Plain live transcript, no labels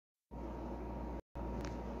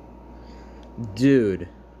Dude,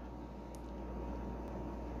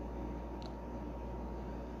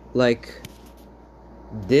 like,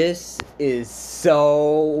 this is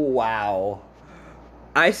so wow.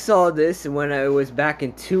 I saw this when I was back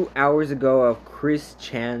in 2 hours ago of Chris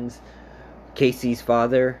Chan's Casey's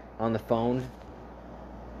father on the phone,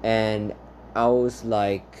 and I was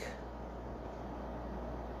like,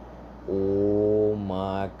 oh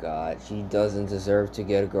my god, she doesn't deserve to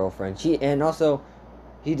get a girlfriend. And also,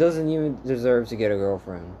 he doesn't even deserve to get a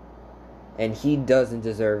girlfriend. And he doesn't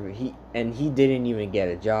deserve he didn't even get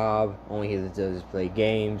a job. Only he does play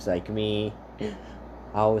games like me.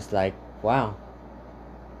 I was like, wow.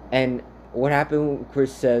 And what happened when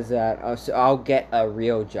Chris says that so I'll get a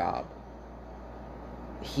real job?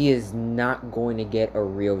 He is not going to get a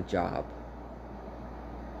real job.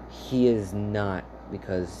 He is not,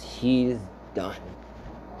 because he's done.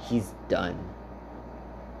 He's done.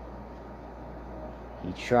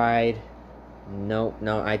 He tried. No,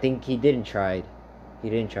 I think he didn't try. He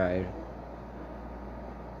didn't try.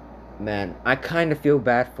 Man, I kind of feel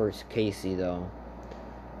bad for Casey though.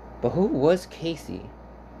 But who was Casey?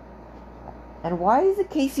 And why is it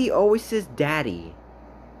Casey always says daddy?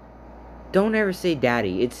 Don't ever say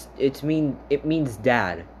daddy. It means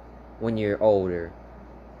dad when you're older.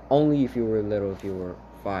 Only if you were little, if you were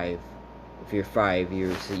 5. If you're 5,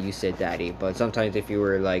 you said daddy. But sometimes if you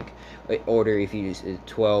were like older, if you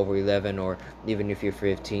 12 or 11, or even if you're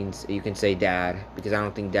 15, you can say dad, because I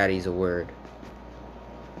don't think daddy's a word.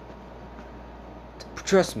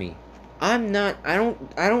 Trust me, I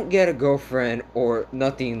don't get a girlfriend or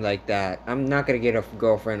nothing like that. I'm not gonna get a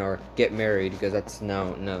girlfriend or get married, because that's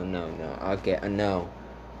no. I'll get a no.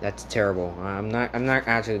 That's terrible. I'm not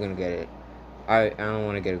actually gonna get it. I don't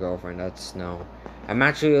want to get a girlfriend. That's no. I'm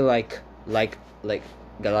actually like like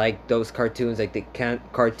those cartoons, like the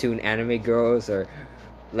cartoon anime girls, or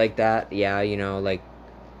like that. Yeah, like,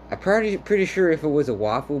 I'm pretty sure if it was a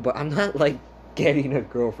waffle, but I'm not like getting a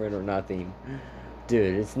girlfriend or nothing.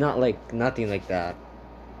 Dude, it's not like nothing like that.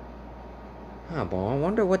 Huh, but I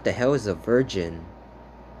wonder what the hell is a virgin?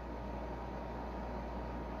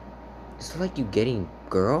 Is it like you getting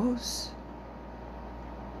girls?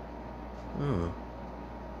 Huh.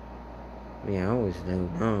 Yeah, I always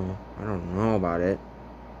don't know. I don't know about it.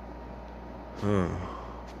 Huh.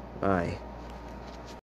 Bye.